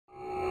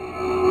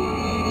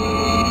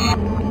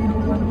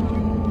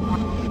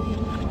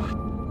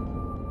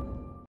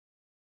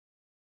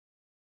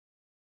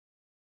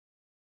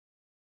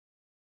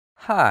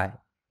Hi!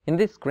 In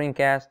this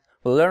screencast,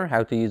 we'll learn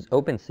how to use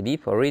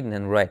OpenCV for reading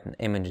and writing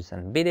images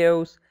and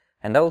videos,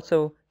 and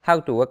also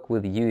how to work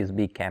with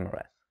USB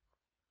cameras.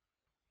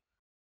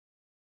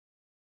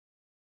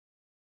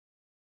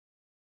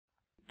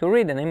 To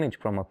read an image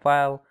from a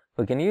file,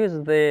 we can use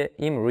the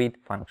imRead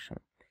function.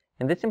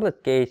 In the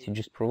simplest case, you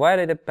just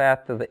provided a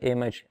path to the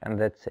image and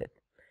that's it.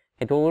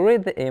 It will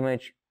read the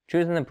image,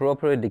 choose an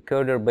appropriate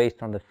decoder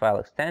based on the file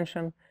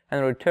extension,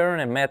 and return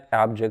a math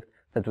object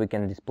that we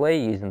can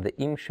display using the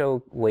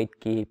imShow wait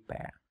key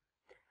pair.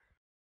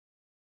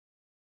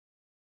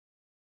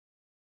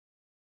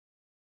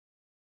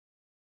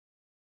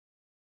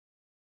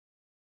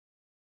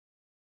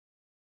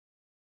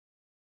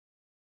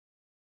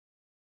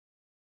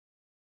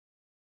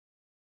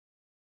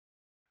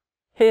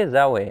 Here's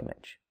our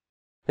image.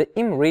 The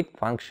imRead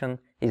function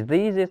is the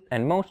easiest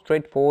and most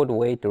straightforward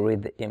way to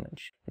read the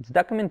image. Its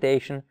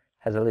documentation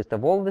has a list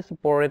of all the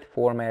supported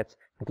formats,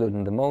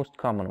 including the most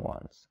common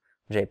ones,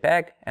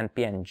 JPG and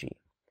PNG.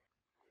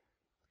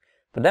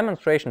 For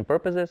demonstration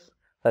purposes,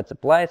 let's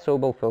apply a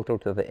Sobel filter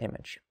to the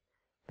image.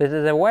 This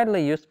is a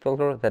widely used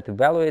filter that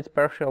evaluates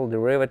partial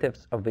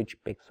derivatives of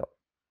each pixel.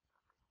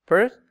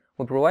 First,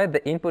 we provide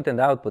the input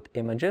and output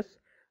images,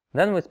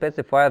 then we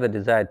specify the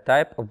desired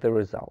type of the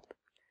result.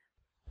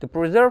 To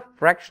preserve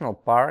fractional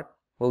part,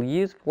 we'll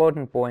use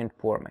floating point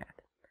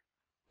format.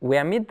 We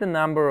omit the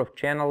number of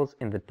channels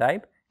in the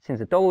type,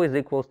 since it always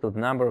equals to the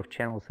number of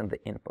channels in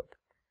the input.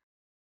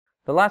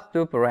 The last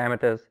two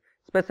parameters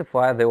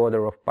specify the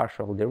order of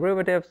partial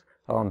derivatives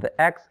along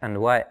the x and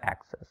y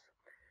axis.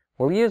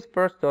 We'll use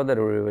first-order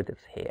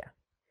derivatives here.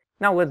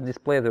 Now let's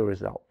display the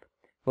result.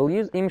 We'll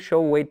use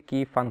imShow wait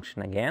key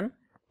function again,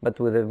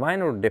 but with a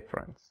minor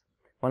difference.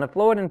 When a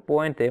floating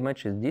point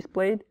image is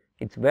displayed,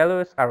 its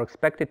values are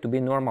expected to be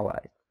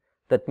normalized.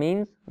 That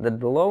means that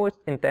the lowest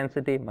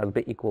intensity must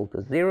be equal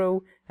to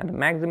 0 and the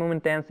maximum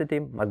intensity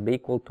must be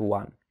equal to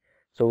 1.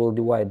 So we'll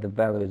divide the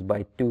values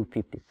by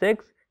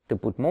 256 to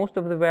put most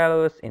of the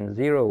values in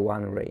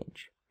 0-1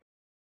 range.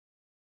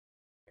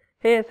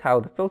 Here's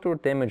how the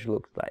filtered image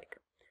looks like.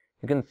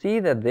 You can see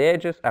that the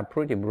edges are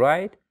pretty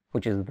bright,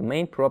 which is the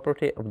main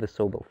property of the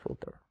Sobel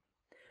filter.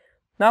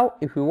 Now,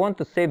 if we want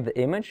to save the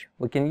image,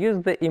 we can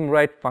use the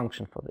imWrite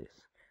function for this.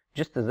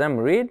 Just as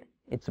imRead,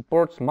 it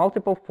supports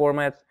multiple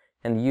formats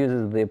and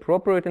uses the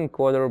appropriate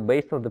encoder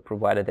based on the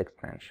provided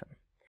extension.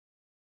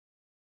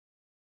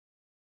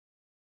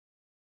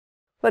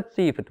 Let's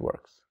see if it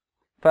works.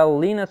 File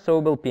Lina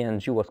Sobel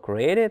PNG was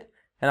created,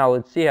 and now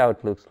let's see how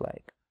it looks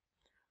like.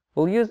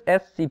 We'll use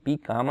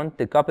scp command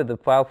to copy the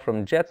file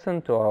from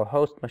Jetson to our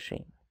host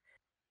machine.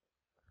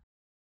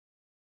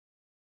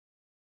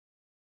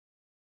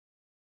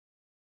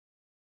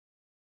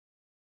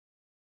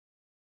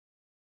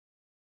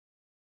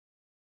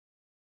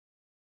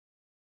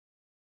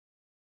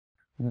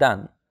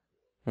 Done.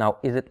 Now,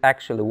 is it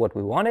actually what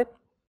we wanted?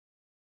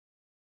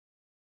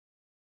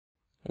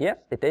 Yes,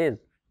 it is.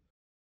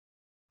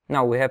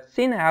 Now, we have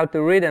seen how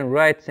to read and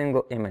write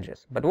single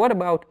images, but what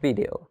about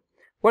video?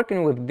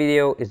 Working with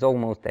video is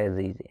almost as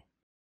easy.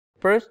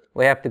 First,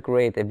 we have to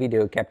create a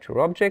video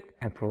capture object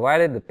and provide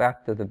it the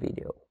path to the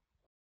video.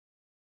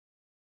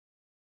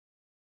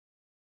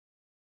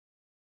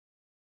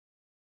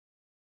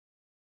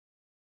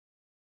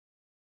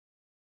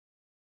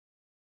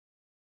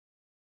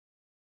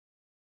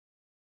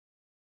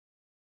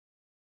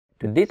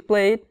 To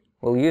display it,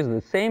 we'll use the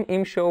same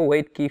imShow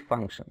wait key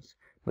functions,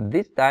 but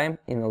this time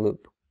in a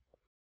loop.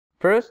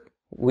 First,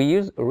 we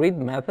use read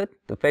method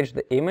to fetch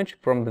the image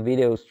from the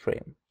video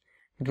stream.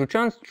 It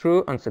returns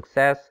true on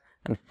success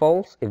and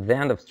false if the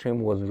end of stream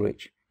was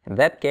reached. In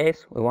that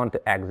case, we want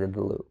to exit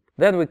the loop.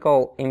 Then we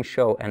call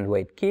imShow and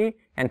wait key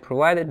and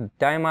provide it the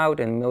timeout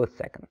in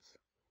milliseconds.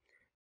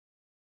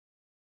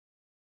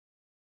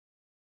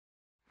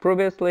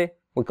 Previously,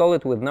 we called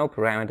it with no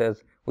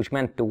parameters, which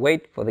meant to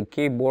wait for the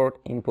keyboard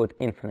input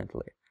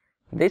infinitely.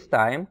 This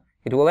time,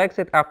 it will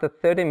exit after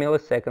 30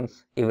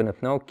 milliseconds even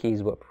if no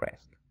keys were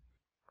pressed.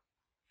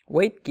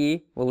 Wait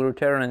key will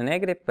return a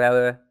negative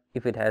value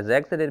if it has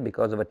exited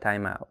because of a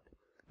timeout,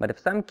 but if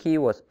some key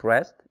was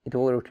pressed, it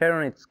will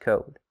return its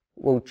code.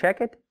 We'll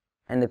check it,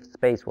 and if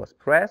space was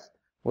pressed,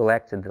 we'll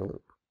exit the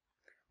loop.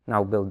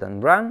 Now build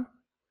and run.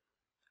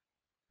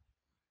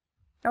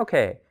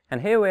 Okay,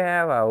 and here we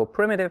have our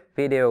primitive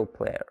video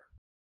player.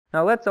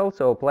 Now let's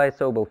also apply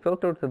Sobel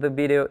filter to the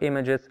video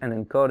images and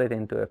encode it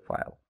into a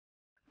file.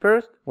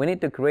 First, we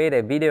need to create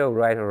a video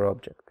writer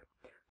object.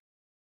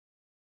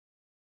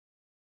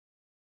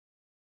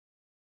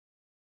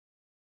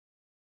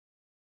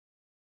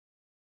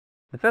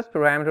 The first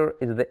parameter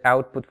is the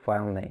output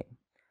file name.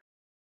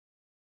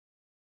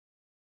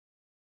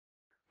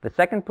 The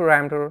second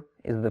parameter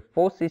is the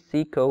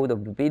 4cc code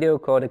of the video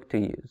codec to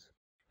use.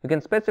 You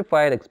can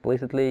specify it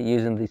explicitly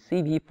using the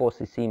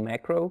cv4cc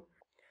macro.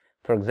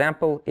 For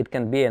example, it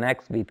can be an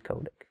XVID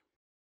codec.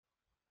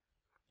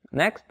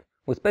 Next,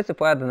 we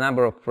specify the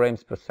number of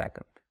frames per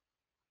second.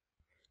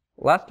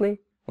 Lastly,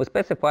 we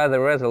specify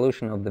the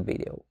resolution of the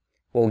video.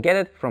 We'll get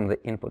it from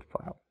the input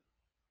file.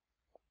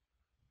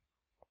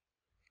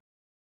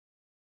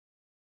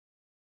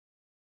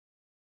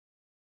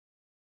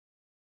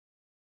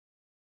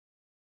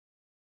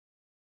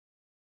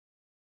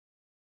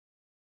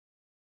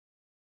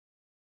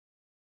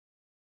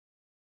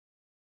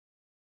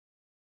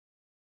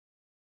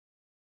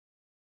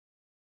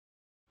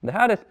 The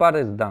hardest part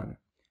is done.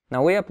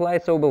 Now we apply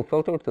Sobel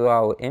filter to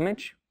our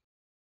image.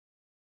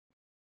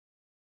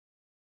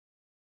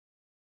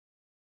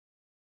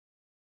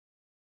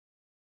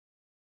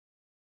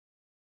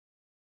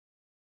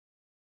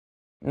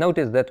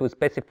 Notice that we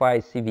specify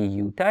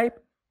CVU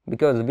type,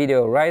 because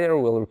video writer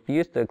will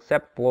refuse to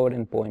accept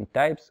floating point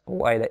types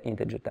or either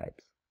integer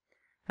types.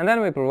 And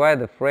then we provide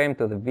the frame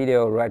to the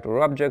video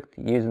writer object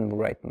using the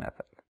write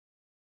method.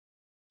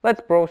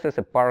 Let's process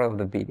a part of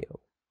the video.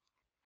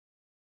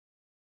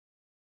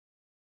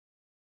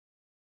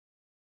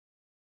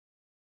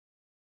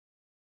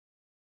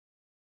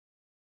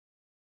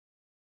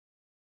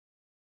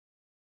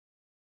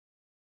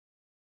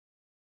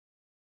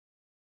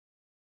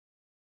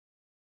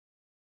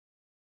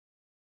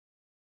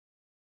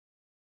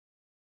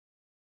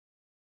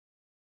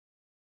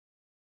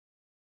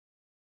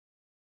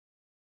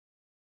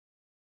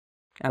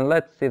 And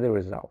let's see the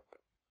result.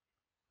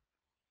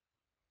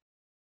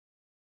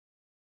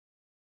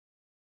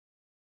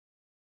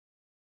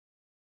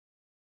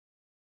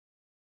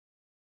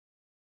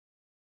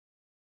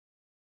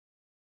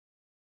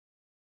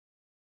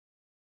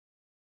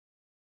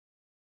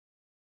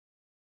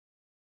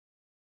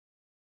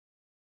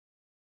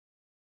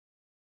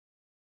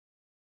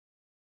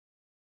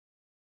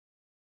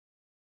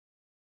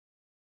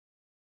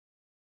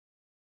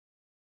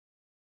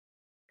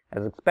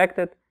 As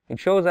expected, it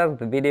shows us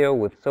the video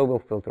with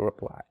Sobel filter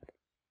applied.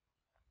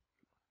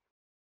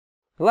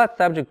 The last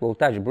subject we'll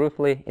touch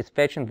briefly is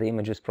fetching the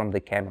images from the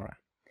camera.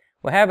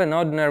 We have an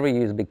ordinary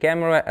USB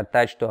camera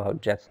attached to our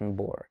Jetson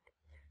board.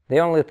 The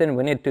only thing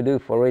we need to do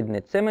for reading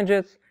its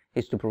images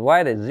is to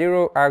provide a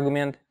 0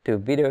 argument to a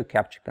video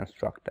capture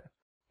constructor.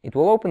 It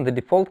will open the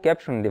default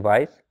capturing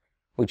device,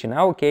 which in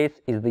our case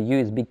is the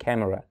USB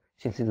camera,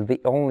 since it's the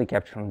only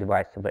capturing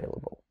device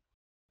available.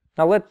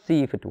 Now let's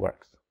see if it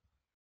works.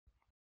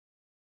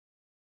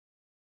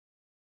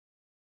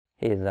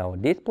 Here's our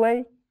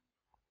display.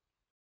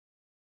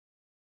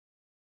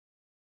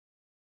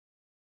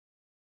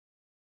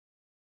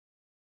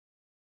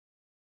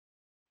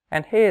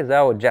 And here's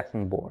our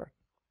Jetson board.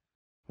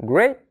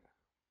 Great!